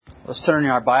Let's turn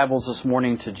our Bibles this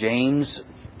morning to James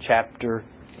chapter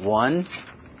 1.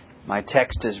 My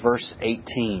text is verse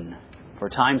 18. For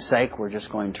time's sake, we're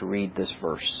just going to read this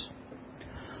verse.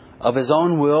 Of His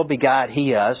own will begot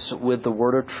He us with the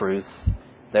word of truth,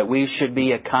 that we should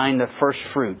be a kind of first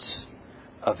fruits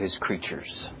of His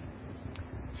creatures.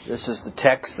 This is the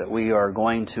text that we are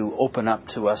going to open up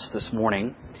to us this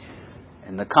morning.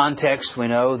 In the context, we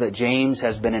know that James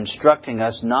has been instructing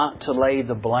us not to lay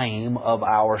the blame of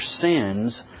our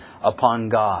sins upon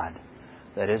God.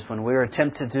 That is, when we are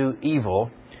tempted to do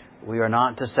evil, we are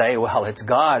not to say, well, it's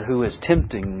God who is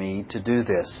tempting me to do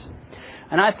this.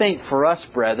 And I think for us,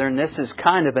 brethren, this is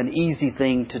kind of an easy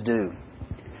thing to do.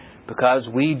 Because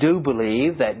we do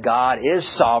believe that God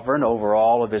is sovereign over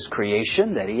all of His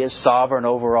creation, that He is sovereign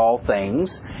over all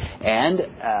things, and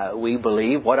we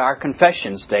believe what our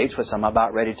confession states, which I'm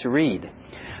about ready to read.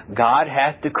 God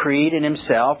hath decreed in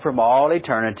Himself from all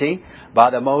eternity, by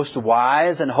the most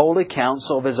wise and holy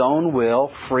counsel of His own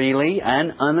will, freely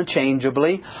and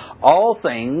unchangeably, all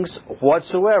things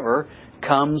whatsoever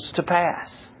comes to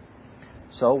pass.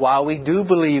 So while we do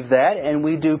believe that, and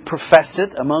we do profess it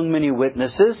among many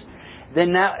witnesses,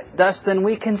 then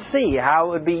we can see how it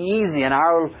would be easy in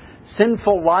our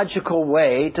sinful, logical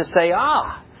way to say,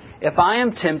 if I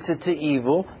am tempted to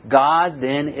evil, God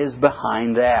then is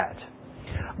behind that.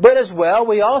 But as well,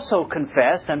 we also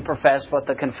confess and profess what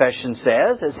the confession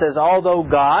says. It says, although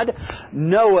God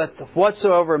knoweth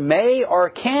whatsoever may or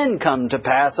can come to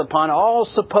pass upon all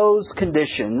supposed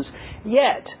conditions,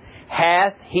 yet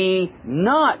hath He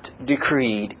not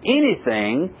decreed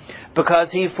anything because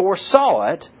He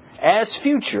foresaw it as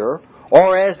future,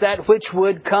 or as that which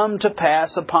would come to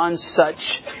pass upon such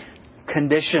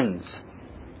conditions.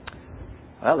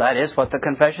 Well, that is what the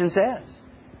confession says.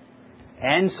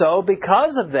 And so,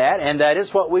 because of that, and that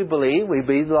is what we believe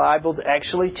the Bible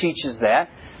actually teaches that,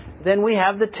 then we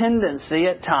have the tendency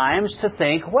at times to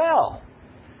think, well,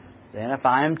 then if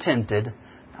I am tempted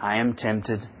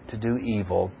to do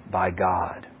evil by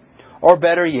God. Or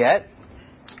better yet,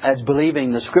 as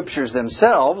believing the Scriptures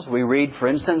themselves, we read, for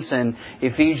instance, in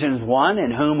Ephesians 1,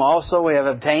 in whom also we have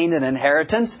obtained an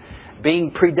inheritance,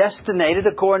 being predestinated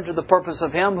according to the purpose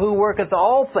of Him who worketh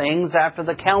all things after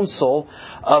the counsel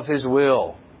of His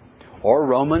will. Or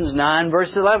Romans 9,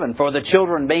 verse 11, for the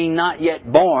children being not yet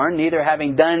born, neither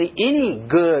having done any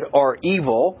good or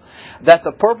evil, that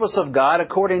the purpose of God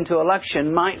according to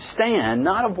election might stand,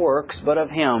 not of works, but of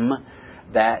Him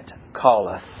that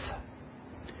calleth.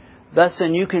 Thus,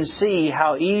 then, you can see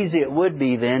how easy it would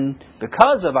be then,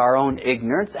 because of our own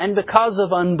ignorance and because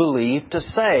of unbelief, to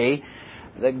say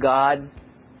that God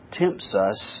tempts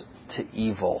us to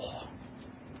evil.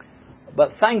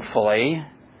 But thankfully,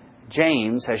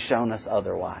 James has shown us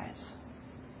otherwise.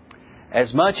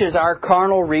 As much as our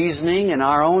carnal reasoning and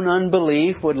our own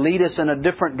unbelief would lead us in a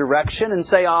different direction and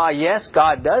say, yes,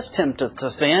 God does tempt us to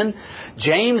sin,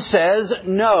 James says,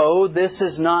 no, this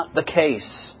is not the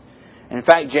case. In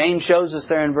fact, James shows us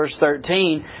there in verse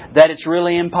 13 that it's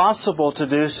really impossible to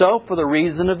do so for the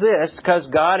reason of this, because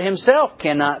God Himself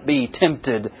cannot be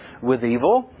tempted with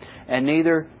evil, and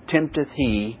neither tempteth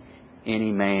He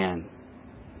any man.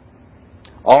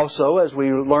 Also, as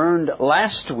we learned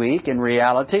last week, in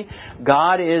reality,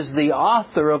 God is the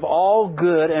author of all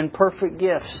good and perfect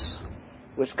gifts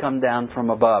which come down from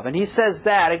above. And He says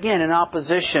that, again, in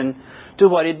opposition to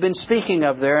what He'd been speaking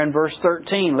of there in verse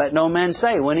 13. Let no man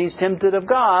say, when he's tempted of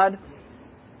God,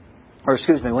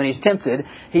 when he's tempted,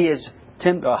 he is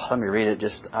tempted. Let me read it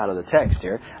just out of the text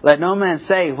here. Let no man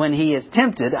say, when he is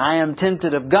tempted, I am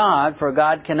tempted of God, for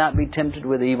God cannot be tempted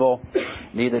with evil,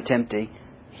 neither tempt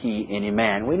He any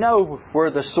man. We know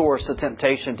where the source of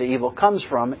temptation to evil comes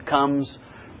from. It comes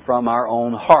from our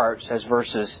own hearts, as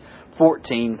verses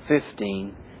 14,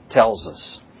 15 tells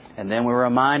us. And then we're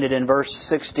reminded in verse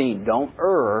 16, don't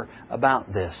err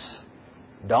about this.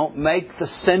 Don't make the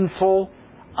sinful,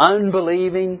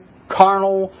 unbelieving,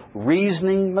 carnal,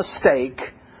 reasoning mistake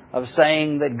of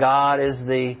saying that God is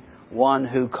the one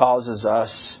who causes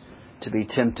us to be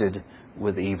tempted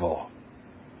with evil.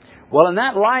 Well, in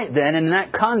that light then, in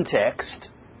that context,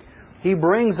 he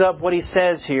brings up what he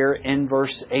says here in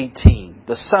verse 18,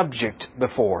 the subject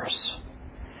before us.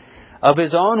 Of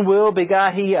His own will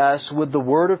begot He us with the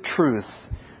word of truth,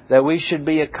 that we should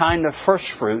be a kind of first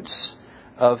fruits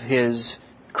of His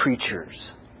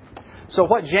creatures. So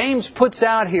what James puts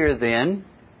out here then,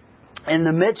 in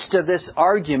the midst of this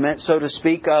argument, so to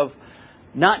speak, of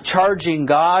not charging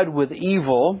God with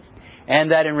evil,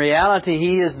 and that in reality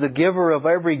He is the giver of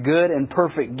every good and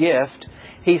perfect gift,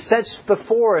 he sets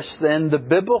before us then the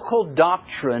biblical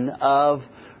doctrine of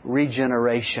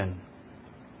regeneration.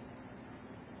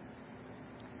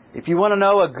 If you want to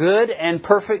know a good and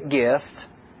perfect gift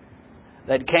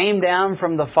that came down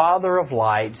from the Father of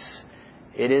lights,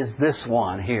 it is this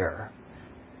one here.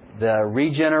 The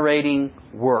regenerating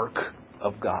work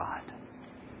of God.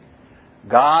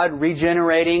 God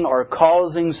regenerating or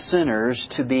causing sinners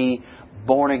to be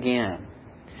born again.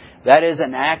 That is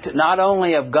an act not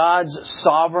only of God's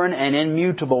sovereign and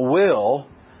immutable will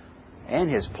and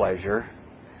His pleasure,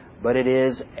 but it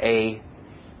is a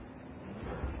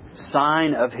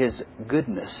sign of His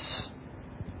goodness.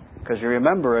 Because you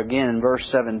remember again in verse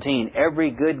 17,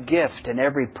 every good gift and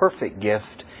every perfect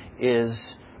gift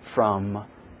is from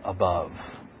above.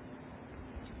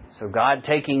 So God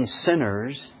taking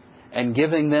sinners and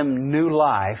giving them new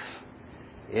life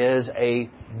is a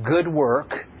good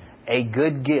work, a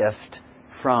good gift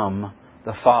from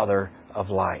the Father of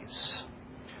lights.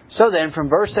 So then, from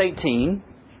verse 18,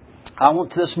 I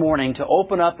want this morning to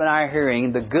open up in our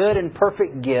hearing the good and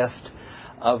perfect gift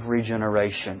of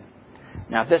regeneration.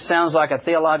 Now, if this sounds like a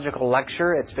theological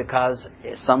lecture, it's because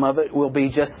some of it will be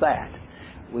just that.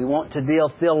 We want to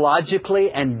deal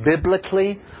theologically and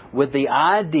biblically with the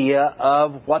idea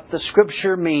of what the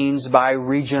Scripture means by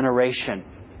regeneration.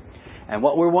 And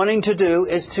what we're wanting to do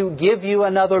is to give you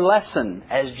another lesson,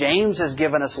 as James has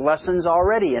given us lessons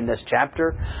already in this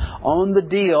chapter, on the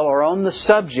deal or on the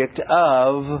subject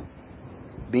of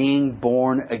being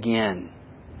born again.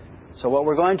 So what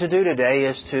we're going to do today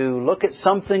is to look at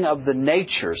something of the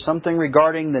nature, something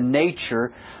regarding the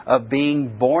nature of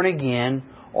being born again,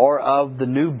 or of the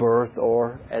new birth,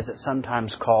 or as it's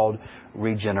sometimes called,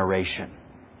 regeneration.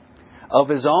 Of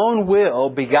His own will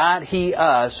begot He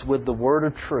us with the word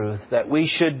of truth, that we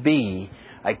should be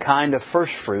a kind of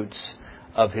first fruits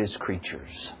of His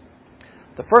creatures.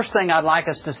 The first thing I'd like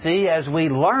us to see as we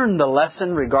learn the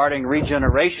lesson regarding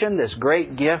regeneration, this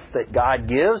great gift that God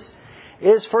gives,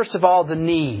 is first of all the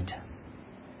need.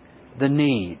 The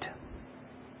need.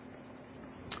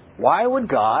 Why would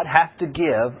God have to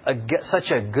give such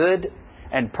a good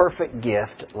and perfect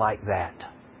gift like that?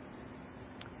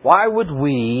 Why would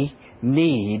we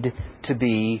need to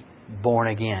be born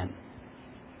again?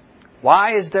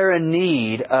 Why is there a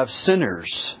need of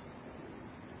sinners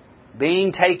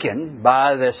being taken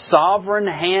by the sovereign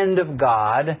hand of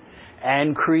God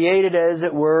and created, as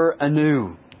it were,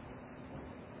 anew?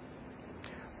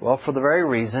 Well, for the very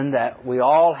reason that we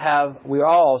all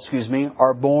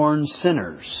are born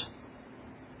sinners.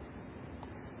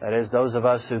 That is, those of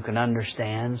us who can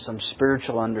understand some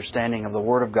spiritual understanding of the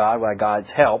Word of God by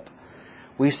God's help,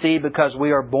 we see because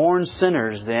we are born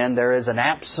sinners, then there is an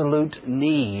absolute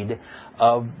need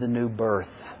of the new birth.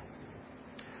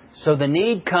 So the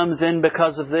need comes in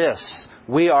because of this.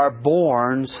 We are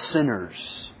born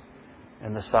sinners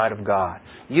in the sight of God.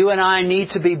 You and I need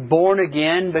to be born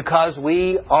again because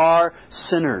we are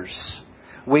sinners.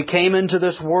 We came into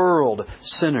this world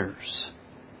sinners.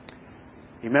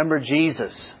 You remember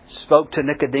Jesus spoke to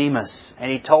Nicodemus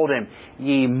and He told him,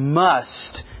 "Ye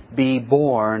must be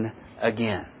born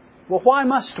again." Well, why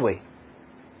must we?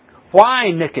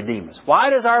 Why, Nicodemus? Why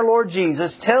does our Lord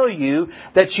Jesus tell you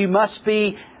that you must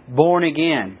be born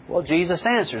again? Well, Jesus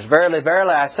answers, "Verily,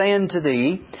 verily, I say unto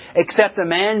thee, except a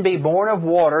man be born of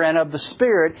water and of the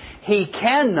Spirit, he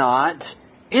cannot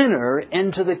enter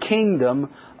into the kingdom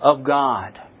of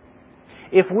God."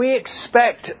 If we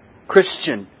expect,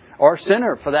 Christian, or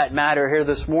sinner for that matter here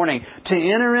this morning, to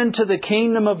enter into the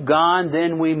kingdom of God,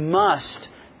 then we must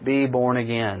be born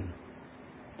again.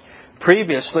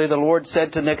 Previously, the Lord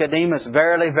said to Nicodemus,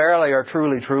 "Verily, verily, or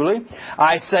truly, truly,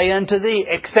 I say unto thee,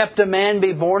 except a man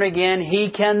be born again,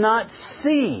 he cannot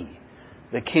see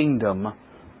the kingdom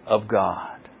of God."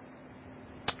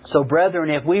 So,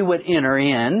 brethren, if we would enter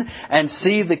in and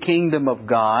see the kingdom of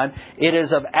God, it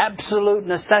is of absolute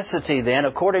necessity then,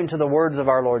 according to the words of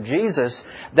our Lord Jesus,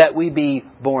 that we be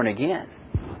born again.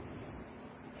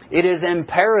 It is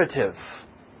imperative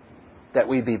that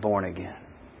we be born again.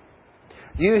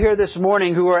 You here this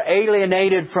morning who are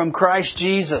alienated from Christ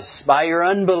Jesus by your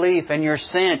unbelief and your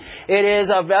sin, it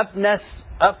is of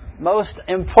utmost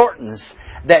importance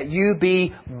that you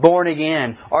be born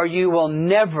again, or you will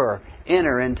never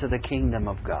enter into the kingdom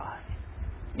of God.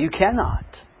 You cannot.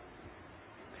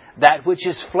 That which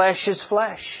is flesh is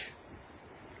flesh.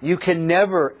 You can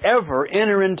never, ever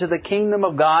enter into the kingdom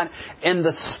of God in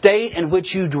the state in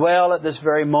which you dwell at this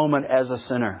very moment as a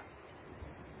sinner.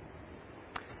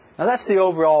 Now that's the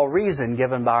overall reason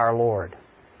given by our Lord.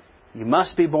 You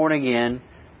must be born again,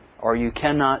 or you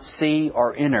cannot see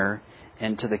or enter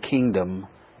into the kingdom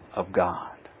of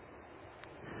God.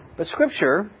 But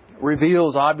Scripture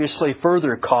reveals obviously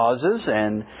further causes,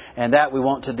 and that we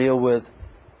want to deal with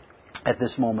at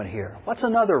this moment here. What's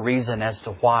another reason as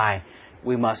to why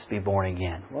we must be born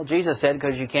again? Well, Jesus said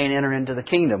because you can't enter into the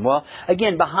kingdom. Well,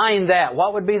 again, behind that,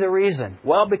 what would be the reason?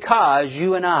 Well, because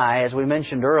you and I, as we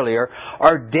mentioned earlier,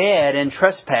 are dead in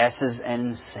trespasses and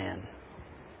in sin.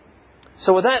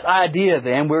 So with that idea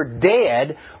then, we're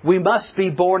dead, we must be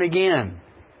born again.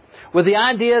 With the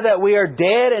idea that we are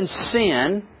dead in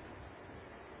sin,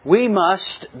 we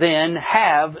must then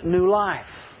have new life.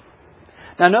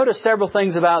 Now notice several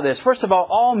things about this. First of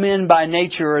all men by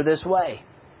nature are this way.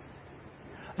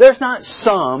 There's not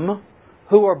some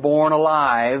who are born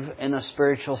alive in a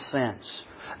spiritual sense.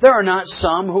 There are not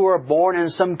some who are born in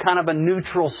some kind of a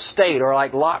neutral state, or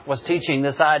like Locke was teaching,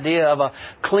 this idea of a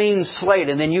clean slate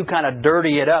and then you kind of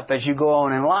dirty it up as you go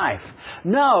on in life.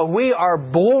 No, we are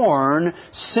born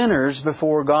sinners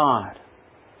before God.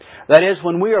 That is,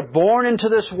 when we are born into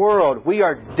this world, we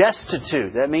are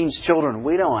destitute. That means, children,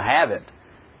 we don't have it.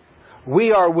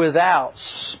 We are without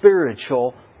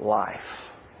spiritual life.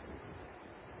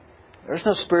 There's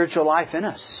no spiritual life in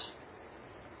us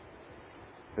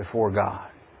before God.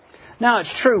 Now,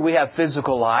 it's true we have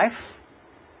physical life.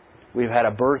 We've had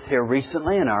a birth here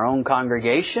recently in our own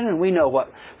congregation, and we know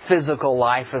what physical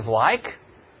life is like.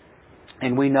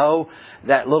 And we know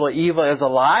that little Eva is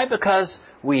alive because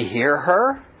we hear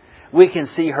her. We can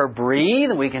see her breathe,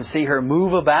 and we can see her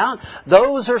move about.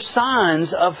 Those are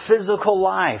signs of physical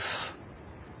life.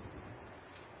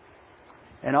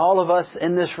 And all of us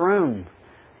in this room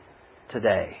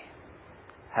today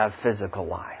have physical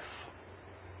life.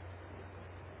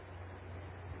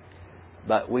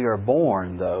 But we are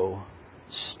born, though,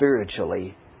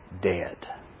 spiritually dead.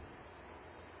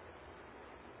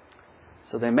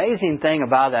 So the amazing thing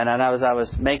about that, and as I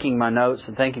was making my notes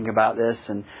and thinking about this,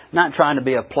 and not trying to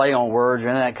be a play on words or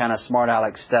any of that kind of smart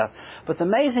aleck stuff, but the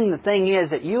amazing thing is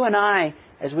that you and I,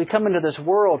 as we come into this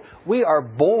world, we are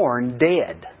born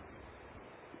dead.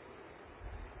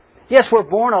 Yes, we're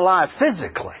born alive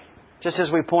physically, just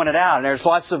as we pointed out, and there's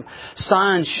lots of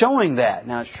signs showing that.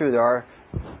 Now, it's true, there are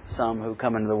some who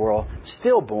come into the world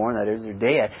stillborn, that is, they're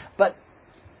dead. But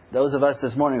those of us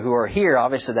this morning who are here,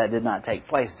 obviously that did not take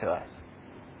place to us.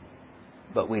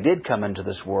 But we did come into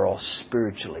this world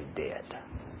spiritually dead.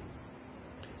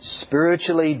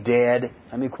 Spiritually dead,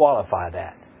 let me qualify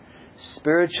that.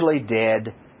 Spiritually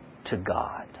dead to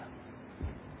God.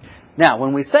 Now,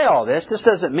 when we say all this, this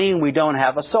doesn't mean we don't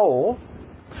have a soul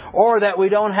or that we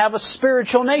don't have a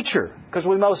spiritual nature, because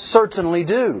we most certainly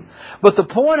do. But the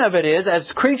point of it is, as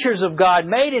creatures of God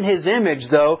made in His image,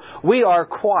 though, we are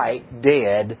quite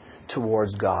dead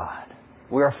towards God.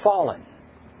 We are fallen.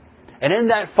 And in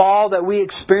that fall that we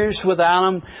experienced with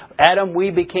Adam,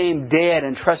 we became dead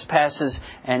in trespasses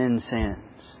and in sins.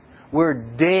 We're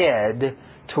dead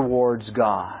towards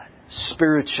God,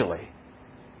 spiritually.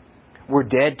 We're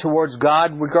dead towards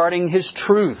God regarding His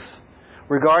truth,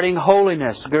 regarding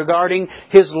holiness, regarding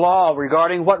His law,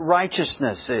 regarding what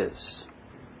righteousness is.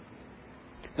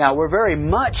 Now, we're very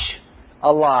much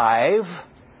alive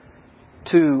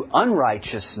to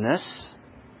unrighteousness,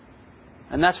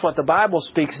 and that's what the Bible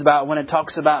speaks about when it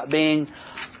talks about being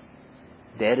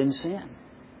dead in sin.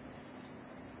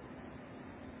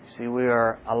 See, we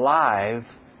are alive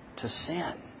to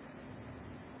sin.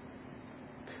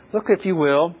 Look, if you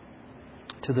will,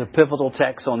 to the pivotal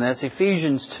text on this,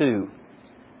 Ephesians 2.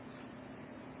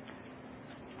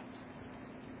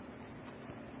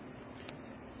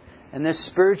 And this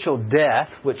spiritual death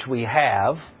which we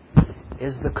have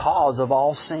is the cause of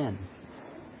all sin.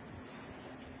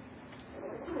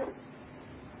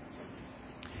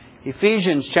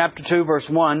 Ephesians chapter 2 verse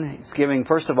 1, he's giving,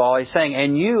 first of all, he's saying,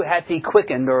 and you hath He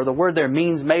quickened, or the word there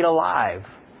means made alive.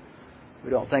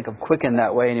 We don't think of quicken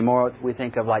that way anymore. We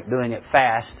think of like doing it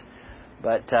fast.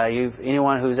 But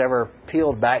anyone who's ever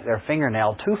peeled back their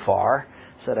fingernail too far,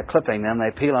 instead of clipping them,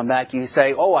 they peel them back. You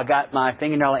say, oh, I got my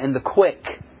fingernail in the quick.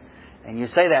 And you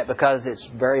say that because it's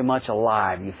very much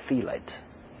alive. You feel it.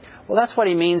 Well, that's what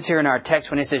he means here in our text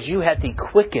when he says, you hath He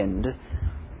quickened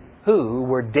who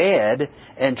were dead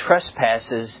in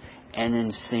trespasses and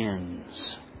in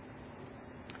sins.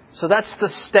 So that's the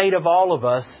state of all of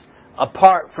us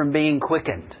apart from being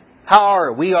quickened. How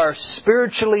are we? We are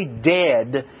spiritually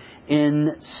dead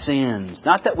in sins.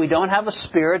 Not that we don't have a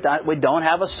spirit, that we don't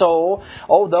have a soul.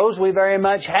 Oh, those we very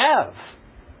much have.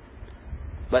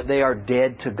 But they are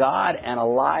dead to God and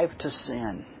alive to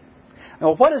sin.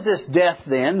 Now, what is this death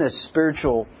then, this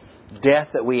spiritual death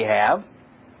that we have?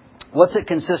 What's it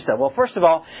consist of? Well, first of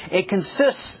all, it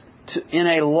consists in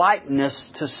a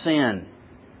likeness to sin.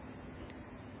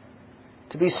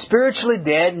 To be spiritually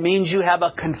dead means you have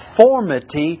a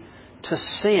conformity to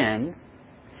sin,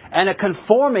 and a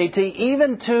conformity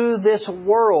even to this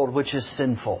world which is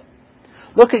sinful.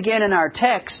 Look again in our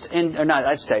text,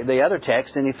 the other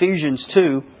text, in Ephesians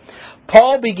 2.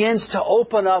 Paul begins to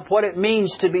open up what it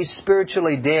means to be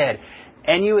spiritually dead.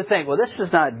 And you would think, well, this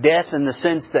is not death in the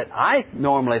sense that I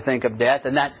normally think of death,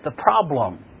 and that's the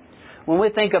problem. When we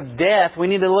think of death, we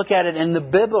need to look at it in the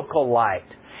biblical light.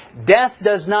 Death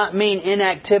does not mean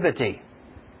inactivity,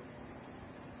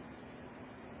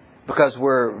 because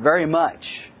we're very much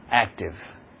active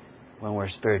when we're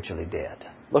spiritually dead.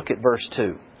 Look at verse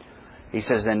 2. He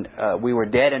says, then we were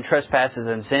dead in trespasses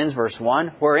and sins, verse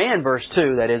 1. Wherein, verse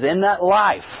 2, that is, in that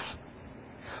life,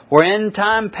 wherein in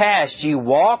time past ye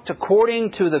walked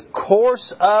according to the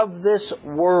course of this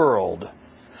world,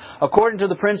 according to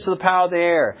the prince of the power of the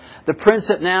air, the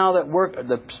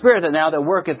spirit that now that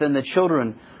worketh in the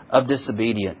children of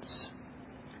disobedience,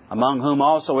 among whom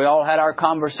also we all had our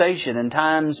conversation in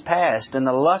times past, in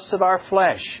the lusts of our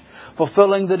flesh,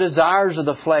 fulfilling the desires of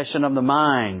the flesh and of the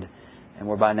mind, and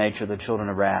were by nature the children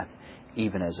of wrath,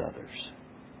 even as others.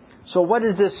 So what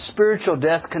does this spiritual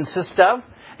death consist of?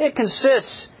 It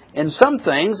consists in some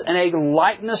things in a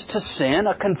likeness to sin,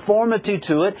 a conformity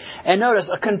to it, and notice,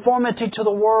 a conformity to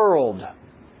the world.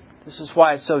 This is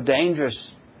why it's so dangerous,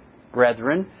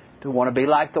 brethren, to want to be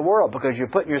like the world, because you're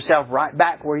putting yourself right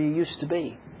back where you used to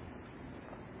be.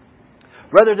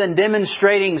 Rather than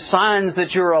demonstrating signs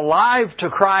that you're alive to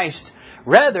Christ,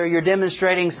 rather, you're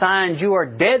demonstrating signs you are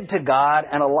dead to God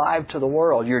and alive to the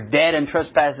world. You're dead in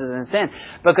trespasses and sin.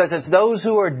 Because it's those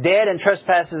who are dead in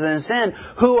trespasses and sin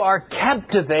who are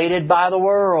captivated by the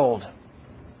world.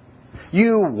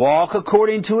 You walk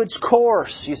according to its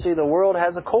course. You see, the world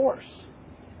has a course.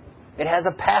 It has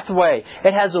a pathway.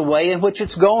 It has a way in which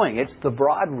it's going. It's the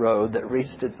broad road that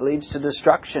leads to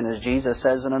destruction, as Jesus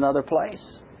says in another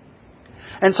place.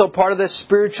 And so part of this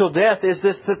spiritual death is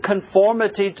the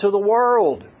conformity to the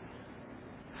world.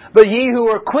 But ye who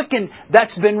are quickened,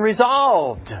 that's been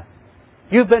resolved.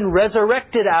 You've been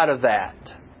resurrected out of that,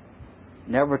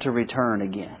 never to return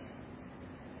again,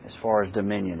 as far as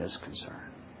dominion is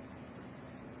concerned.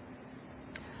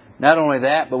 Not only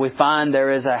that, but we find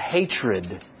there is a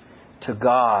hatred to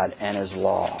God and His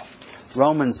law.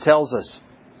 Romans tells us,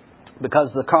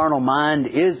 because the carnal mind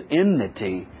is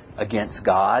enmity against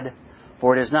God,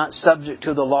 for it is not subject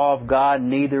to the law of God,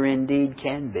 neither indeed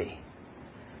can be.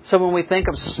 So when we think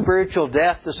of spiritual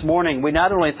death this morning, we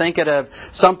not only think of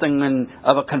something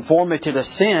of a conformity to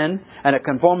sin and a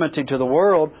conformity to the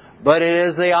world, but it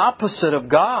is the opposite of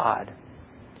God.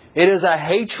 It is a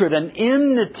hatred, an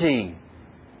enmity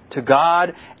to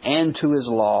God and to His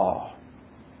law.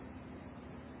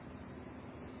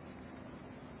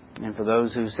 And for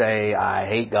those who say, I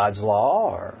hate God's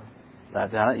law, or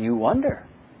that, you wonder.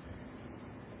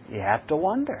 You have to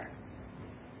wonder.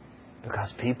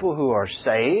 Because people who are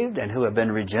saved and who have been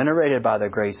regenerated by the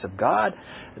grace of God,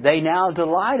 they now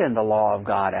delight in the law of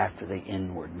God after the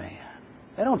inward man.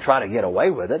 They don't try to get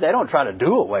away with it. They don't try to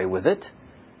do away with it.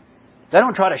 They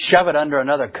don't try to shove it under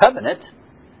another covenant.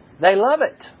 They love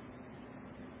it.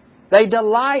 They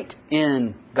delight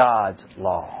in God's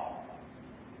law.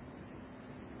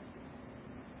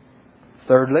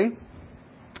 Thirdly,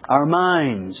 our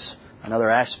minds.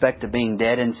 Another aspect of being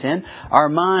dead in sin. Our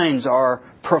minds are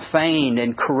profaned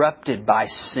and corrupted by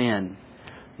sin.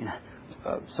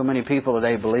 So many people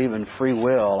today believe in free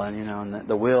will, and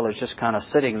the will is just kind of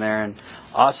sitting there and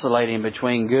oscillating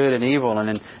between good and evil,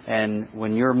 and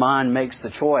when your mind makes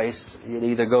the choice, it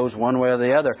either goes one way or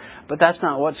the other. But that's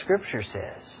not what Scripture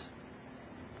says.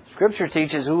 Scripture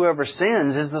teaches whoever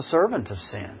sins is the servant of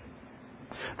sin.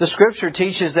 The Scripture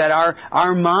teaches that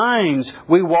our minds,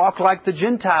 we walk like the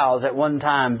Gentiles at one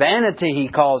time. Vanity, he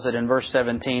calls it in verse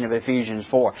 17 of Ephesians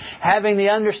 4. Having the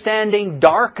understanding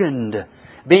darkened,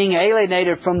 being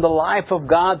alienated from the life of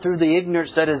God through the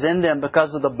ignorance that is in them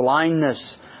because of the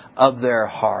blindness of their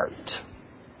heart.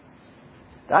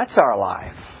 That's our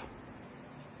life.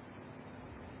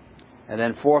 And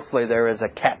then fourthly, there is a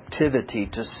captivity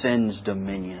to sin's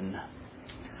dominion.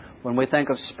 When we think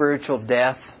of spiritual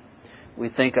death, we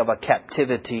think of a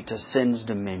captivity to sin's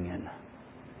dominion.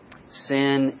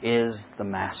 Sin is the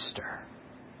master.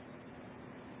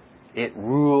 It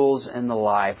rules in the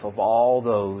life of all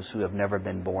those who have never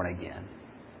been born again.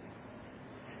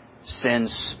 Sin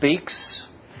speaks,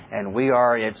 and we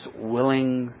are its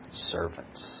willing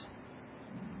servants.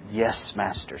 Yes,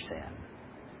 Master Sin.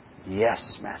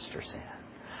 Yes, Master Sin.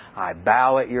 I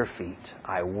bow at your feet.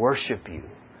 I worship you.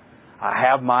 I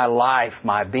have my life,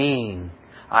 my being.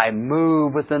 I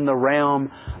move within the realm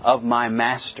of my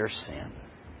master sin.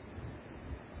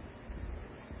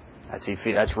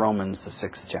 That's Romans, the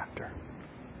 6th chapter.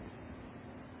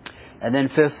 And then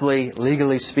fifthly,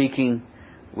 legally speaking,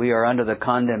 we are under the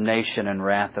condemnation and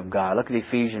wrath of God. Look at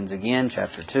Ephesians again,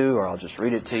 chapter 2, or I'll just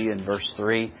read it to you in verse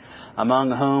 3.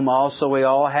 Among whom also we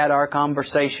all had our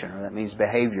conversation, or that means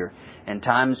behavior, in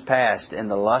times past, in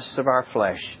the lusts of our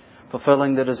flesh,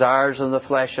 fulfilling the desires of the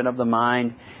flesh and of the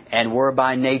mind, and were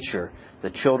by nature the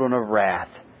children of wrath,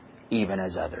 even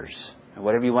as others. And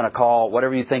whatever you want to call,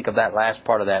 whatever you think of that last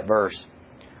part of that verse,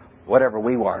 whatever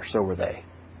we were, so were they.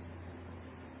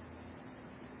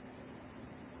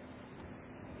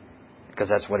 Because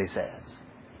that's what he says.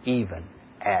 Even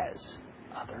as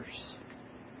others.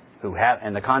 Who have,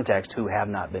 in the context, who have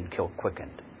not been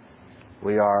quickened.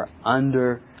 We're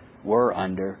under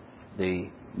the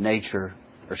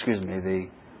the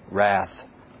wrath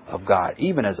of God,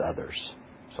 even as others.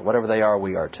 So whatever they are,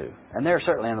 we are too. And they're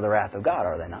certainly under the wrath of God,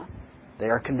 are they not? They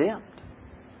are condemned.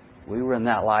 We were in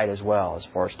that light as well, as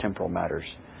far as temporal matters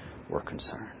were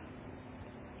concerned.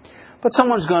 But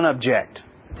someone's going to object.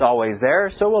 It's always there,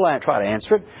 so we'll try to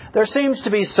answer it. There seems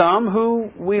to be some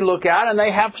who we look at and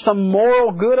they have some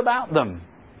moral good about them.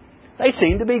 They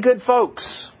seem to be good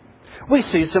folks. We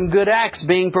see some good acts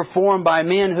being performed by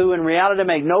men who in reality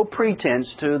make no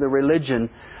pretense to the religion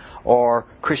or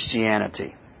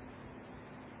Christianity.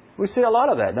 We see a lot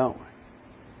of that, don't we?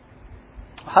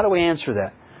 How do we answer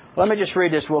that? Let me just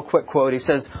read this real quick quote. He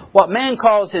says, what man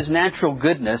calls his natural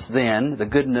goodness then, the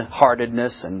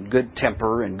good-heartedness and good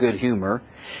temper and good humor,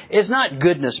 is not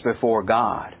goodness before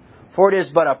God. For it is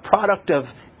but a product of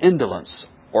indolence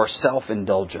or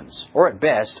self-indulgence, or at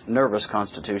best, nervous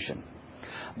constitution.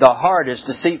 The heart is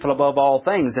deceitful above all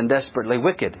things and desperately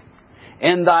wicked.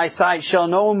 In thy sight shall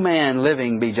no man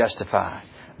living be justified.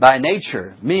 By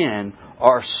nature, men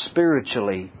are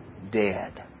spiritually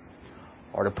dead.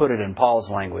 Or to put it in Paul's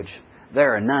language,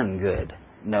 there are none good,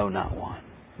 no, not one.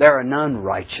 There are none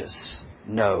righteous,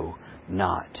 no,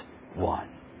 not one.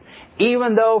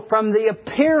 Even though from the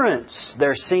appearance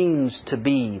there seems to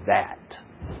be that.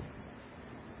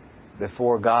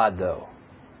 Before God, though,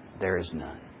 there is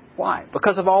none. Why?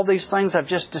 Because of all these things I've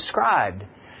just described.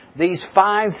 These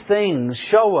 5 things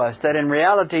show us that in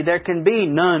reality there can be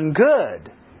none good.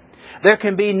 There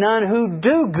can be none who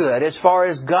do good as far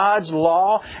as God's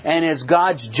law and as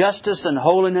God's justice and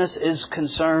holiness is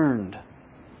concerned.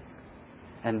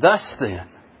 And thus then,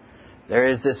 there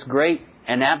is this great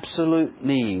and absolute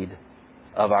need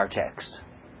of our text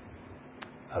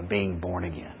of being born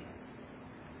again.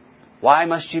 Why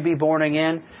must you be born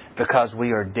again? Because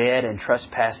we are dead in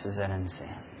trespasses and in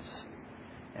sins.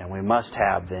 And we must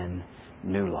have then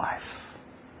new life.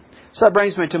 So that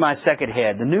brings me to my second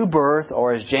head. The new birth,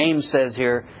 or as James says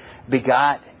here,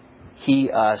 begot he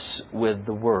us with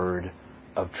the word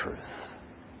of truth.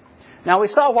 Now we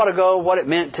saw a while ago what it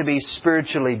meant to be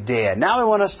spiritually dead. Now we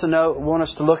want us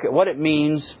to look at what it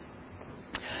means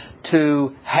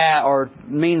to have, or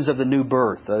means of the new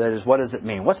birth. That is, what does it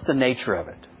mean? What's the nature of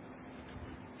it?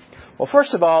 Well,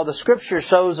 first of all, the Scripture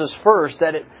shows us first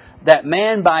that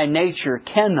man by nature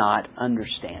cannot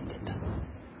understand it.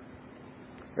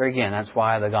 Here again, that's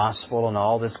why the gospel and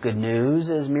all this good news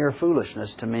is mere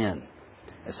foolishness to men.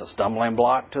 It's a stumbling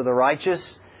block to the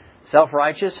righteous,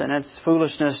 self-righteous, and it's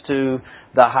foolishness to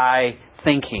the high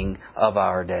thinking of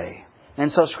our day.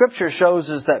 And so Scripture shows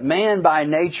us that man by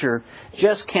nature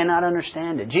just cannot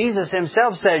understand it. Jesus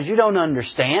Himself says, you don't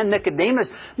understand.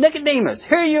 Nicodemus,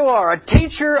 here you are, a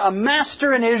teacher, a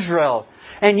master in Israel,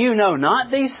 and you know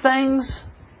not these things?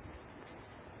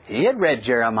 He had read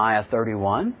Jeremiah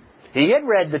 31. He had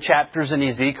read the chapters in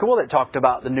Ezekiel that talked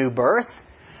about the new birth,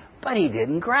 but he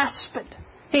didn't grasp it.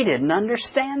 He didn't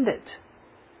understand it.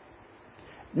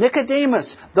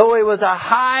 Nicodemus, though he was a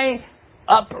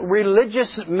high-up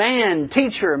religious man,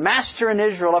 teacher, master in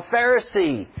Israel, a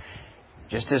Pharisee,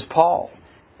 just as Paul,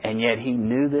 and yet he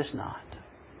knew this not.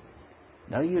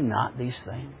 Know you not these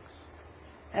things?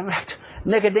 In fact,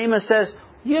 Nicodemus says,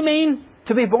 you mean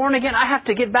to be born again, I have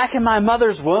to get back in my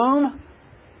mother's womb?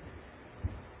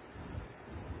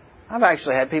 I've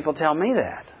actually had people tell me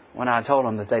that when I told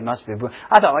them that they must be born.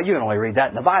 I thought, well, you can only read that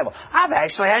in the Bible. I've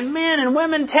actually had men and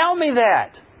women tell me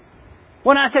that.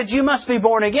 When I said you must be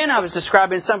born again, I was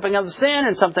describing something of sin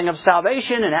and something of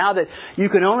salvation and how that you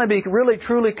can only be really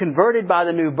truly converted by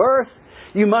the new birth.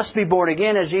 You must be born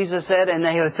again, as Jesus said, and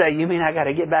they would say, you mean I got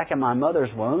to get back in my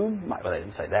mother's womb? Well, they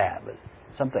didn't say that, but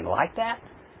something like that.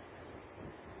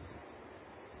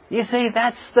 You see,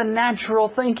 that's the natural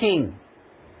thinking.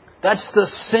 That's the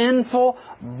sinful,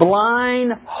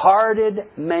 blind-hearted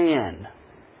man.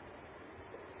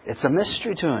 It's a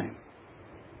mystery to him.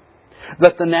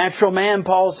 But the natural man,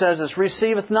 Paul says,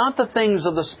 receiveth not the things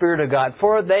of the Spirit of God,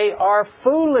 for they are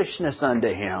foolishness unto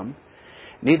him,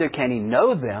 Neither can he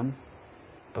know them,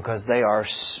 because they are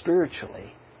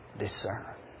spiritually discerned.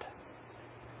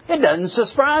 It doesn't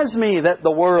surprise me that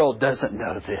the world doesn't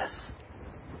know this.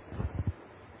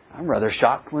 I'm rather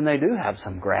shocked when they do have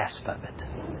some grasp of it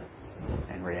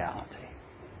in reality.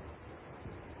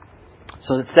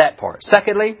 So it's that part.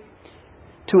 Secondly,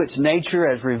 to its nature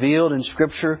as revealed in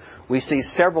Scripture, we see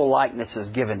several likenesses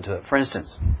given to it. For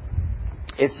instance,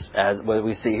 it's, as what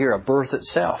we see here, a birth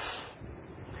itself.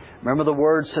 Remember the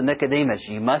words to Nicodemus,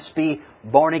 you must be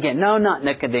born again. No, not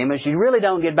Nicodemus. You really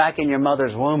don't get back in your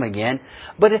mother's womb again.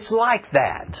 But it's like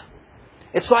that.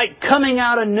 It's like coming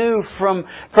out anew from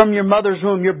your mother's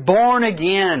womb. You're born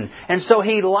again. And so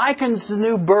he likens the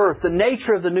new birth, the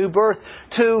nature of the new birth,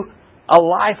 to a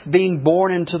life being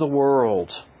born into the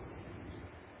world.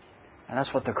 And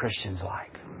that's what the Christian's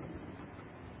like.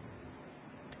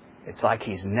 It's like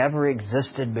he's never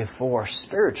existed before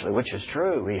spiritually, which is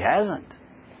true. He hasn't.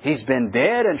 He's been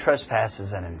dead in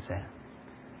trespasses and in sin.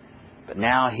 But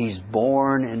now he's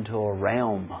born into a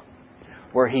realm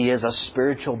where he is a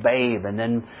spiritual babe. And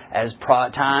then as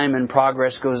time and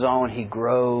progress goes on, he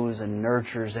grows and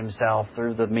nurtures himself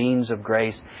through the means of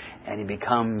grace. And he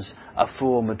becomes a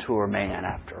full, mature man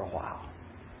after a while.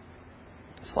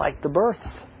 It's like the birth.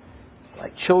 It's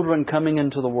like children coming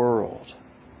into the world.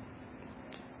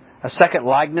 A second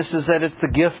likeness is that it's the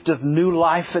gift of new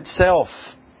life itself.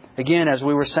 Again, as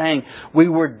we were saying, we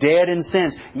were dead in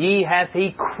sins. Ye hath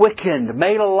He quickened,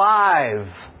 made alive.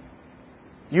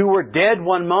 You were dead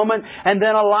one moment and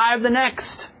then alive the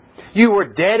next. You were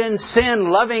dead in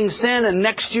sin, loving sin, and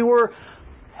next you were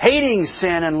hating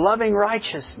sin and loving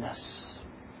righteousness.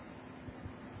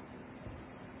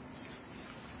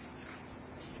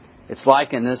 It's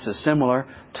like, and this is similar,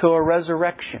 to a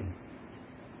resurrection.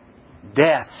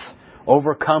 Death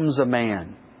overcomes a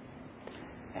man.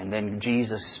 And then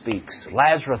Jesus speaks,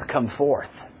 Lazarus, come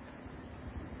forth.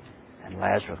 And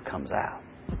Lazarus comes out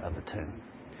of the tomb.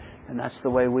 And that's the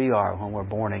way we are when we're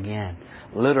born again.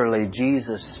 Literally,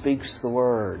 Jesus speaks the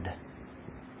Word.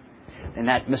 In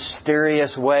that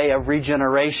mysterious way of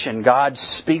regeneration, God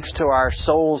speaks to our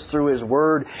souls through His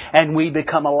Word, and we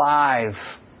become alive.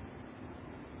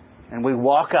 And we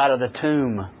walk out of the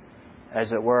tomb,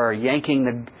 as it were,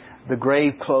 yanking the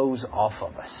grave clothes off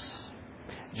of us.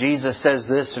 Jesus says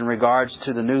this in regards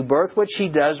to the new birth, which He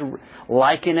does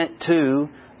liken it to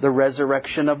the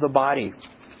resurrection of the body.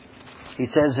 He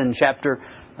says in chapter,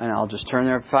 and I'll just turn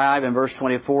there, 5 and verse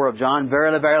 24 of John,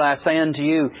 Verily, verily, I say unto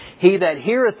you, he that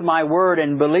heareth my word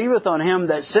and believeth on Him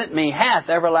that sent me hath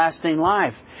everlasting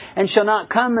life, and shall not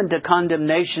come into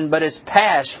condemnation, but is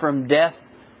passed from death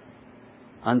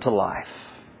unto life.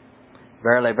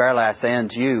 Verily, verily, I say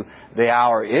unto you, the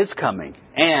hour is coming,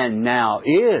 and now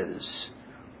is,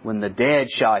 when the dead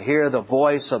shall hear the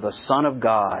voice of the Son of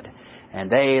God, and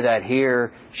they that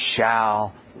hear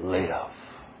shall live.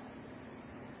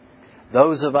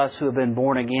 Those of us who have been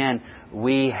born again,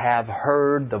 we have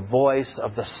heard the voice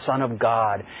of the Son of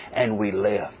God, and we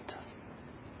lived.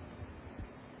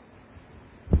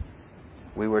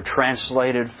 We were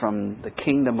translated from the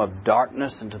kingdom of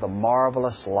darkness into the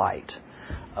marvelous light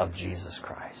of Jesus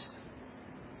Christ.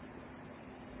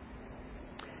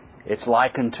 It's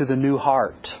likened to the new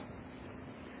heart.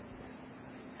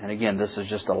 And again, this is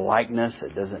just a likeness.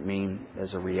 It doesn't mean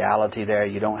there's a reality there.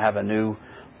 You don't have a new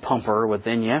pumper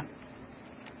within you.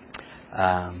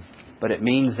 But it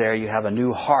means there you have a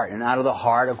new heart. And out of the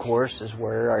heart, of course, is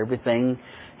where everything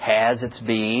has its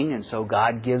being. And so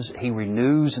God He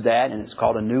renews that, and it's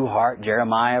called a new heart.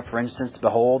 Jeremiah, for instance,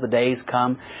 Behold, the days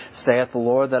come, saith the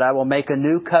Lord, that I will make a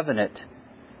new covenant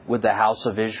with the house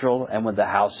of Israel and with the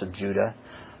house of Judah.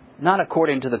 Not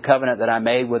according to the covenant that I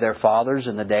made with their fathers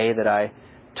in the day that I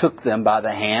took them by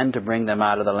the hand to bring them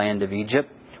out of the land of Egypt,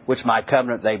 which my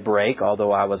covenant they break,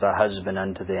 although I was a husband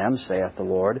unto them, saith the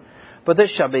Lord. But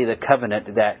this shall be the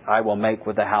covenant that I will make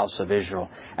with the house of Israel.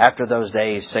 After those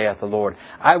days, saith the Lord,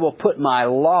 I will put my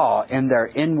law in their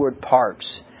inward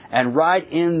parts, and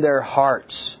write in their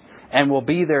hearts, and will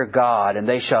be their God, and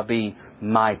they shall be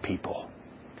my people.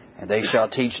 And they shall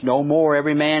teach no more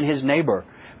every man his neighbor,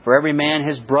 for every man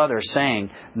his brother, saying,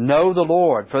 Know the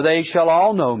Lord, for they shall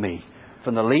all know me,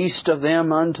 from the least of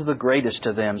them unto the greatest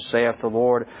of them, saith the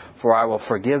Lord, for I will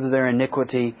forgive their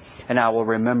iniquity, and I will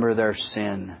remember their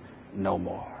sin no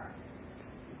more.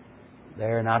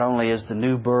 There not only is the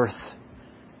new birth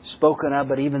spoken of,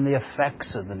 but even the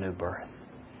effects of the new birth.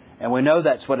 And we know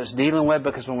that's what it's dealing with,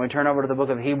 because when we turn over to the book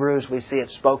of Hebrews, we see it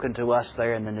spoken to us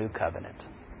there in the new covenant.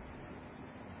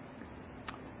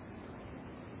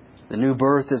 The new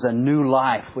birth is a new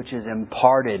life which is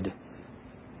imparted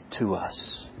to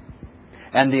us.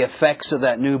 And the effects of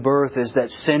that new birth is that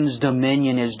sin's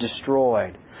dominion is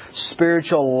destroyed.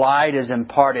 Spiritual light is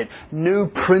imparted. New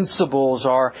principles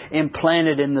are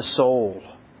implanted in the soul.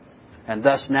 And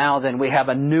thus now then we have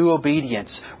a new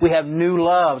obedience. We have new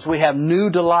loves. We have new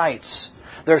delights.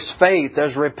 There's faith.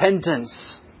 There's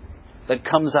repentance that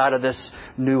comes out of this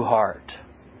new heart.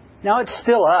 Now it's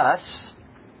still us.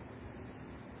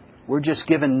 We're just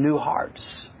given new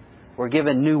hearts. We're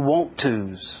given new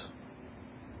want-tos.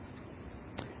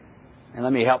 And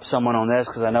let me help someone on this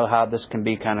because I know how this can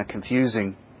be kind of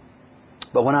confusing.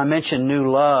 But when I mention new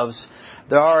loves,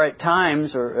 there are at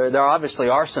times, or there obviously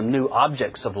are some new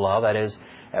objects of love. That is,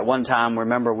 at one time,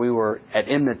 remember, we were at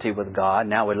enmity with God.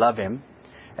 Now we love Him.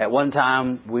 At one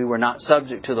time, we were not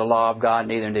subject to the law of God,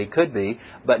 neither indeed could be.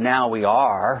 But now we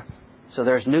are. So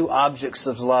there's new objects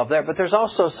of love there. But there's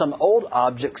also some old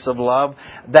objects of love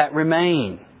that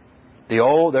remain.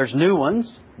 There's new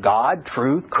ones. God,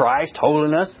 truth, Christ,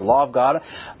 holiness, the law of God.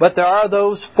 But there are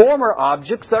those former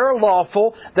objects that are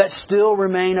lawful that still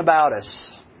remain about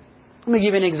us. Let me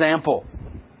give you an example.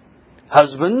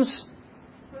 Husbands,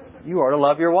 you are to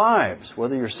love your wives.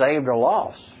 Whether you're saved or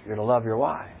lost, you're to love your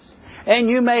wives. And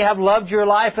you may have loved your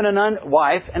wife in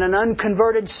an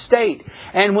unconverted state.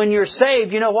 And when you're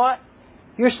saved, you know what?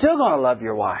 You're still going to love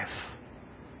your wife.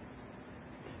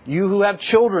 You who have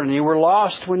children, you were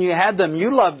lost when you had them.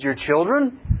 You loved your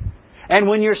children. And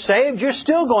when you're saved, you're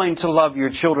still going to love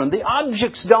your children. The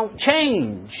objects don't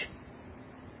change.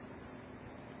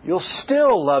 You'll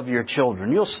still love your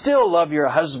children. You'll still love your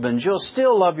husbands. You'll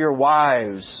still love your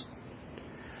wives.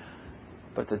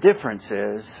 But the difference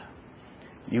is,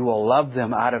 you will love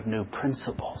them out of new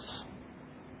principles.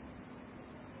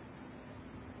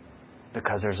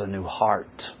 Because there's a new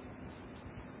heart.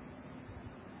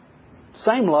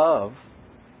 Same love.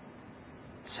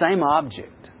 Same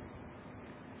object.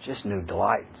 Just new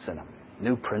delights in them.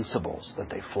 New principles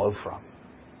that they flow from.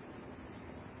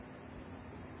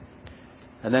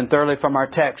 And then thirdly, from our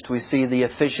text, we see the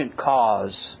efficient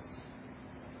cause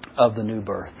of the new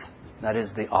birth. That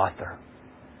is the author.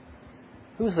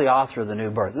 Who's the author of the new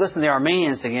birth? Listen, the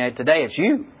Armenians again today, it's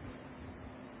you.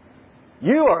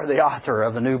 You are the author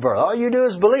of the new birth. All you do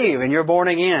is believe and you're born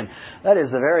again. That is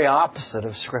the very opposite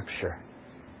of Scripture.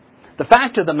 The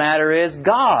fact of the matter is,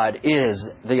 God is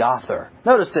the author.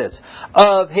 Notice this.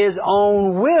 Of His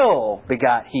own will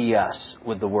begot He us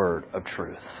with the word of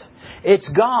truth. It's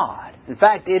God. In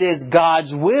fact, it is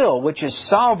God's will, which is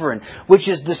sovereign, which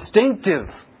is distinctive,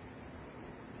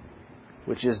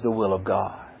 which is the will of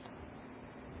God.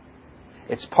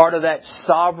 It's part of that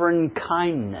sovereign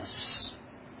kindness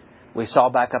we saw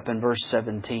back up in verse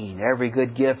 17. Every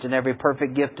good gift and every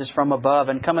perfect gift is from above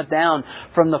and cometh down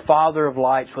from the Father of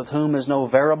lights, with whom is no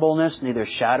variableness, neither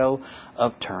shadow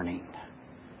of turning.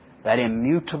 That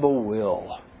immutable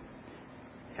will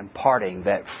imparting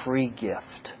that free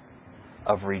gift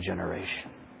of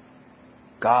regeneration.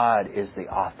 God is the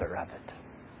author of it.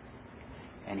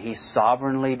 And He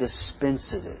sovereignly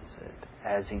dispenses it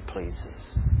as He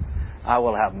pleases. I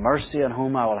will have mercy on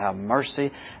whom I will have mercy,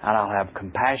 and I'll have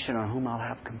compassion on whom I'll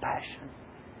have compassion.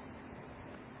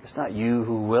 It's not you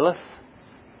who willeth,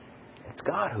 it's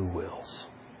God who wills.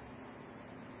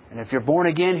 And if you're born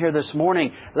again here this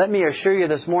morning, let me assure you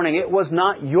this morning, it was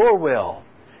not your will,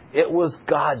 it was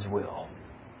God's will.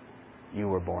 You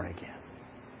were born again.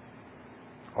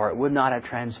 Or it would not have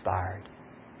transpired.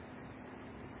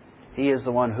 He is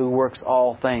the one who works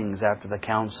all things after the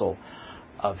counsel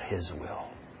of His will,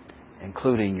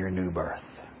 including your new birth.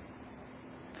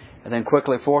 And then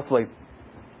quickly, fourthly,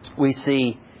 we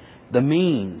see the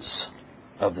means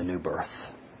of the new birth.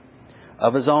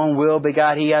 Of His own will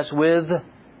begot He us with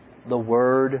the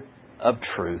word of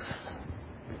truth.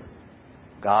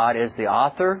 God is the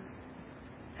author,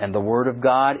 and the Word of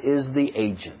God is the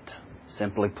agent,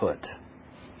 simply put.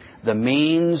 The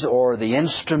means or the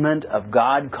instrument of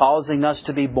God causing us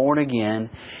to be born again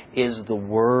is the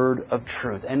Word of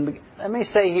truth. And let me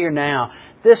say here now,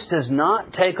 this does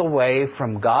not take away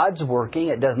from God's working.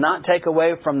 It does not take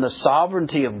away from the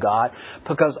sovereignty of God,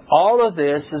 because all of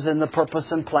this is in the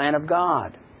purpose and plan of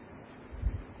God.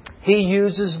 He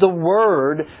uses the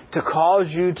Word to cause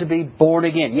you to be born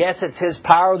again. Yes, it's His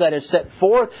power that is set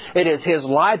forth. It is His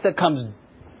light that comes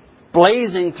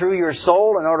blazing through your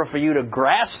soul in order for you to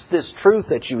grasp this truth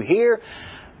that you hear.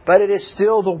 But it is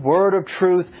still the Word of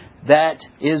truth that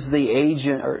is the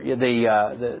agent, or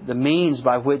the means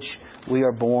by which we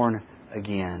are born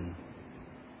again.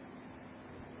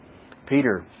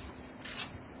 Peter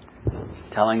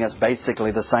telling us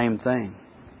basically the same thing.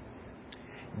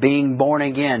 Being born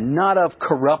again, not of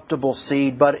corruptible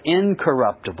seed, but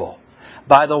incorruptible,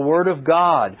 by the word of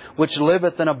God, which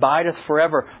liveth and abideth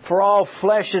forever. For all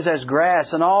flesh is as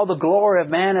grass, and all the glory of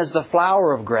man as the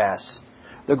flower of grass.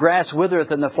 The grass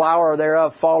withereth, and the flower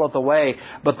thereof falleth away,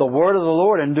 but the word of the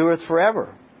Lord endureth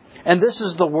forever. And this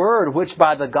is the word which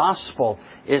by the gospel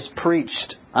is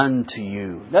preached unto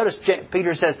you. Notice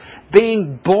Peter says,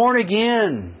 being born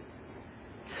again.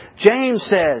 James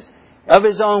says, of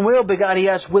his own will begot he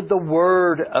us with the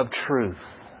word of truth.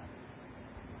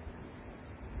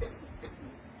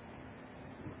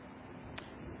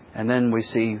 And then we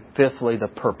see, fifthly, the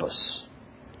purpose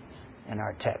in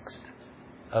our text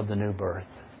of the new birth.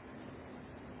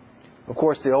 Of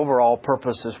course, the overall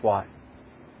purpose is what?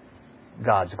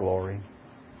 God's glory.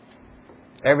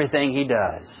 Everything He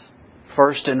does,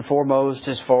 first and foremost,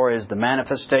 is for the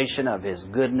manifestation of His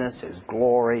goodness, His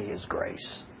glory, His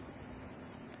grace.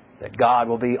 That God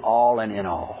will be all and in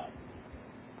all.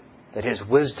 That His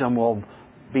wisdom will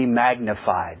be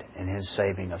magnified in His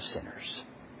saving of sinners,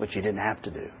 which He didn't have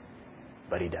to do,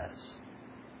 but He does.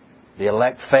 The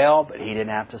elect fell, but He didn't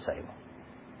have to save them,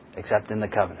 except in the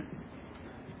covenant.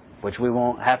 Which we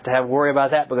won't have to worry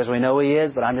about that because we know He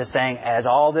is. But I'm just saying, as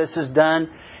all this is done,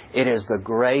 it is the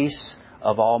grace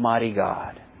of Almighty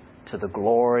God to the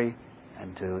glory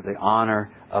and to the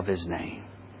honor of His name.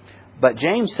 But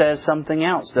James says something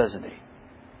else, doesn't he?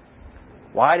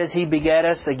 Why does He beget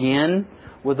us again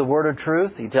with the word of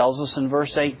truth? He tells us in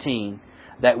verse 18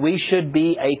 that we should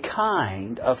be a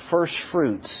kind of first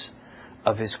fruits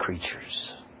of His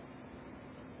creatures.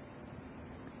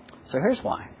 So here's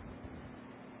why.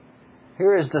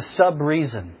 Here is the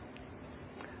sub-reason,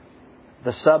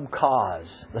 the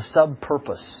sub-cause, the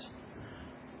sub-purpose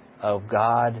of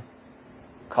God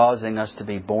causing us to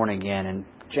be born again. In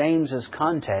James's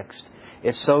context,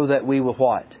 it's so that we will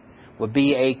what? Would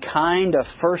be a kind of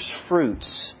first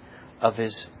fruits of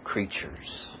His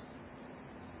creatures.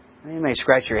 You may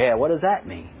scratch your head. What does that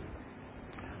mean?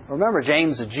 Remember,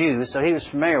 James is a Jew, so he was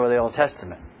familiar with the Old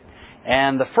Testament.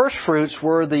 And the first fruits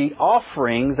were the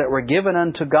offerings that were given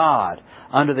unto God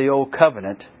under the Old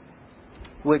Covenant,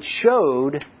 which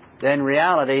showed, in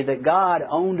reality, that God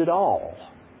owned it all.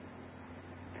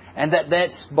 And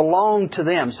that's belonged to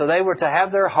them. So they were to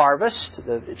have their harvest.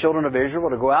 The children of Israel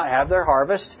were to go out and have their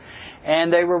harvest.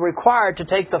 And they were required to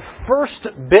take the first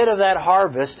bit of that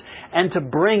harvest and to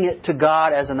bring it to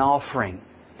God as an offering.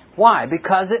 Why?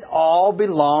 Because it all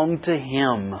belonged to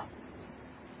Him.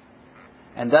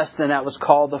 And thus then that was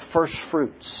called the first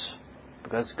fruits.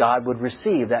 Because God would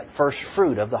receive that first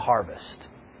fruit of the harvest.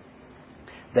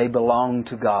 They belong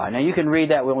to God. Now you can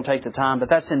read that, we won't take the time, but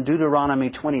that's in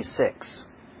Deuteronomy 26.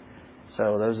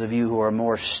 So those of you who are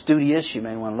more studious, you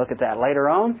may want to look at that later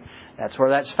on. That's where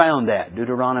that's found at.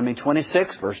 Deuteronomy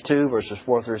 26, verse 2, verses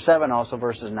 4 through 7, also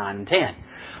verses 9 and 10.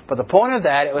 But the point of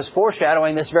that, it was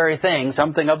foreshadowing this very thing,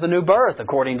 something of the new birth,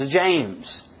 according to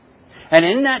James. And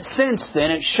in that sense,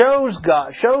 then, it shows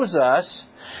us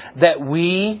that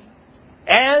we,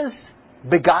 as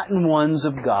begotten ones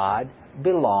of God,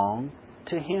 belong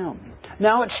to Him.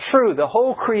 Now, it's true, the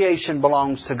whole creation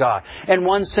belongs to God. In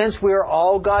one sense, we are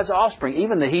all God's offspring.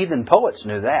 Even the heathen poets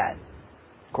knew that,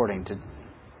 according to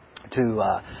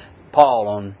Paul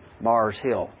on Mars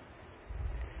Hill.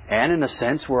 And in a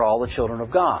sense, we're all the children of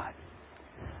God.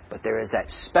 But there is that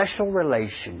special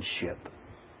relationship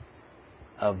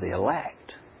of the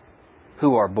elect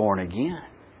who are born again,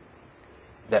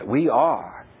 that we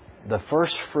are the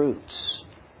first fruits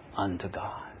unto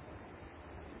God.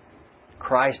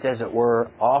 Christ, as it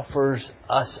were, offers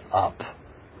us up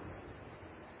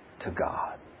to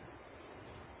God.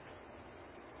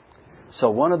 So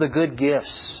one of the good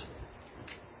gifts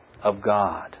of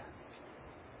God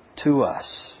to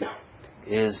us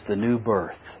is the new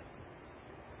birth,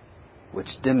 which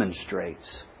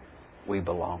demonstrates we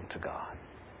belong to God.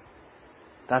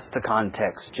 That's the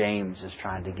context James is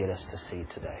trying to get us to see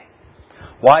today.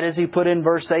 Why does he put in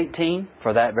verse 18?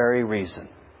 For that very reason.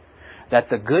 That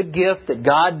the good gift that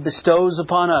God bestows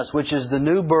upon us, which is the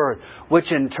new birth,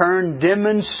 which in turn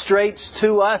demonstrates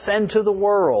to us and to the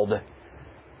world,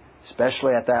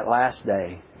 especially at that last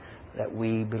day, that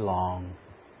we belong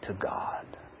to God.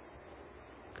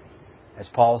 As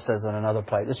Paul says in another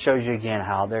place, this shows you again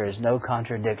how there is no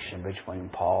contradiction between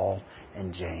Paul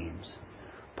and James.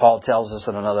 Paul tells us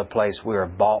in another place, we are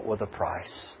bought with a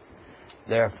price.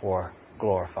 Therefore,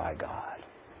 glorify God.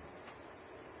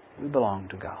 We belong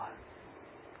to God.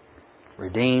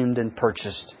 Redeemed and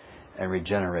purchased and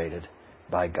regenerated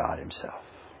by God Himself.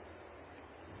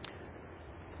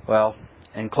 Well,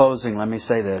 in closing, let me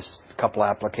say this. A couple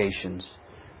applications.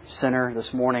 Sinner,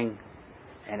 this morning,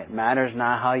 and it matters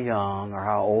not how young or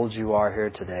how old you are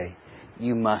here today,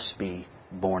 you must be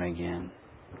born again.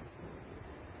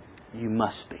 You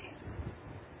must be.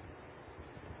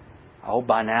 I hope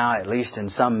by now, at least in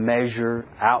some measure,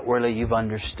 outwardly you've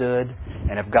understood.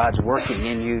 And if God's working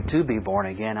in you to be born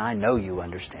again, I know you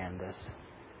understand this.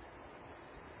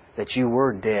 That you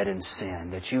were dead in sin.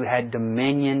 That you had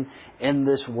dominion in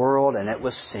this world and it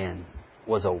was sin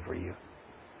was over you.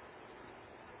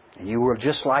 And you were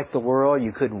just like the world.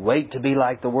 You couldn't wait to be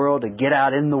like the world, to get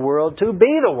out in the world, to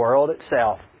be the world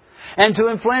itself. And to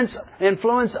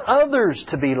influence others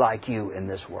to be like you in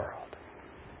this world.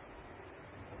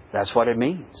 That's what it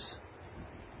means.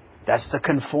 That's the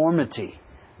conformity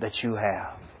that you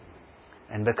have.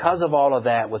 And because of all of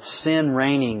that, with sin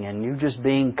reigning and you just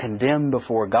being condemned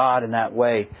before God in that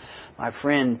way, my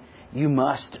friend, you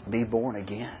must be born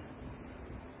again.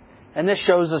 And this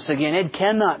shows us again, it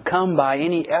cannot come by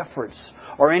any efforts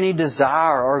or any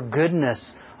desire or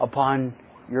goodness upon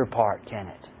your part, can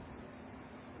it?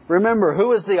 Remember,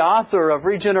 who is the author of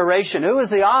regeneration? Who is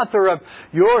the author of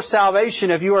your salvation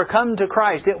if you are come to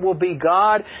Christ? It will be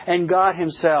God and God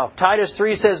Himself. Titus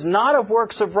 3 says, not of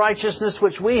works of righteousness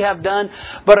which we have done,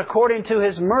 but according to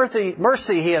His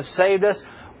mercy He has saved us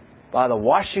by the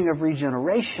washing of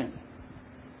regeneration.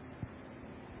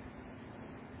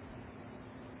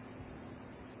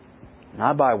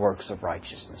 Not by works of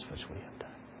righteousness which we have done.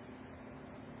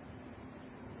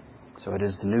 So it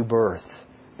is the new birth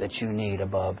that you need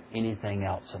above anything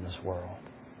else in this world.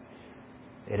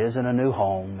 It isn't a new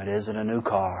home. It isn't a new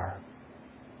car.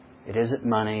 It isn't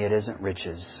money. It isn't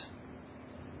riches.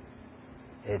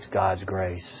 It's God's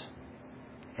grace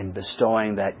in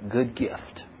bestowing that good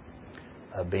gift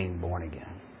of being born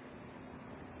again.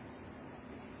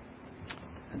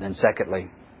 And then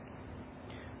secondly,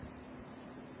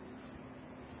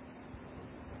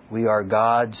 we are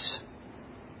God's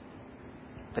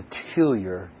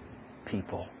peculiar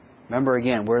people. Remember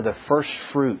again, we're the first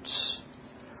fruits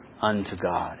unto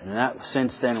God. And in that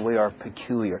sense then we are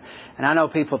peculiar. And I know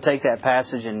people take that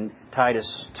passage in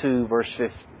Titus 2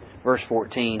 verse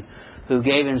 14, who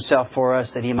gave Himself for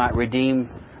us that He might redeem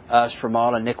us from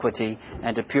all iniquity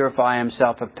and to purify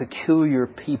Himself a peculiar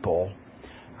people.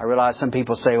 I realize some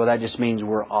people say, well, that just means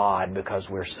we're odd because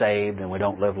we're saved and we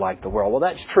don't live like the world. Well,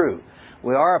 that's true.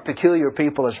 We are a peculiar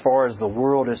people as far as the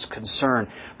world is concerned.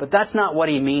 But that's not what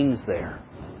He means there.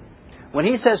 When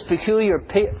He says peculiar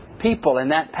people in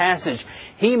that passage,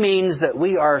 He means that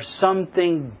we are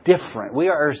something different. We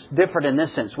are different in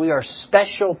this sense. We are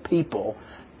special people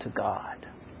to God.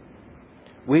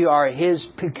 We are His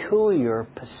peculiar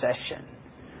possession.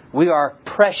 We are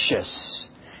precious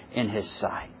in His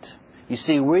sight. You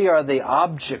see, we are the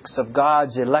objects of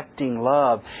God's electing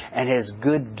love and His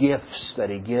good gifts that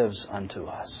He gives unto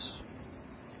us.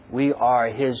 We are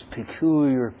His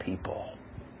peculiar people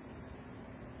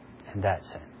in that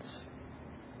sense.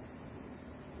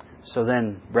 So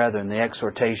then, brethren, the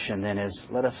exhortation then is,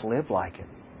 let us live like it.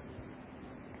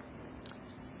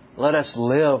 Let us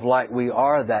live like we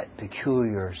are that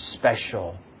peculiar,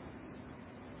 special,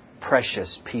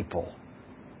 precious people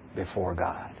before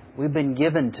God. We've been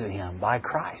given to Him by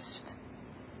Christ.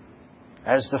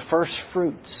 As the first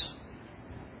fruits,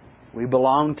 we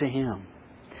belong to Him.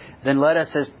 Then let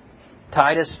us, as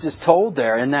Titus is told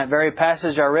there in that very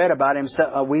passage I read about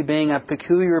himself, we being a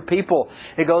peculiar people,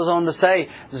 it goes on to say,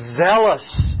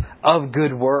 zealous of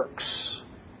good works.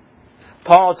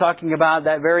 Paul talking about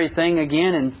that very thing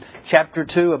again in chapter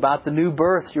 2 about the new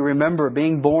birth. You remember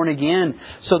being born again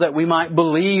so that we might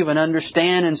believe and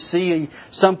understand and see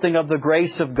something of the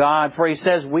grace of God. For he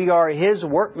says we are His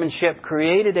workmanship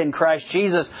created in Christ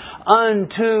Jesus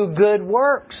unto good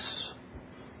works.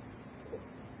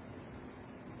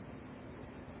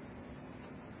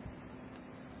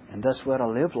 And thus we ought to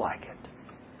live like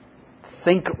it.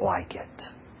 Think like it.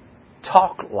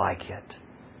 Talk like it.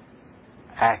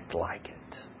 Act like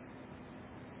it.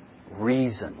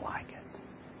 Reason like it.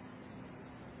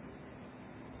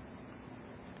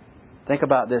 Think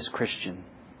about this, Christian.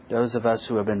 Those of us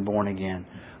who have been born again.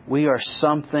 We are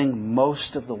something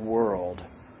most of the world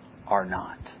are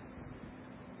not.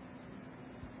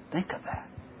 Think of that.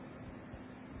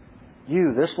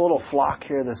 You, this little flock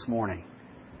here this morning,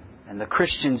 and the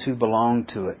Christians who belong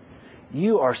to it,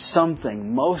 you are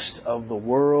something most of the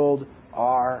world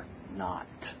are not.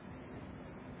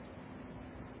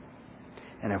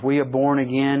 And if we are born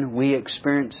again, we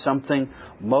experience something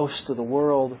most of the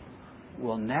world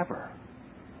will never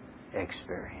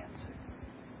experience it.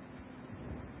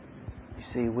 You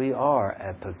see, we are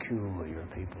a peculiar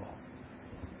people.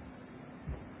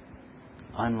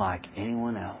 Unlike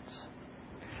anyone else.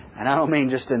 And I don't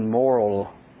mean just in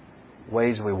moral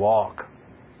ways we walk.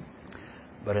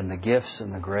 but in the gifts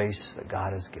and the grace that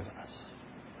God has given us.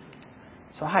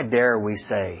 So how dare we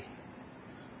say,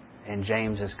 in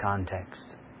James's context,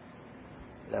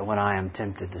 that when I am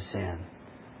tempted to sin,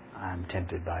 I am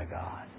tempted by God.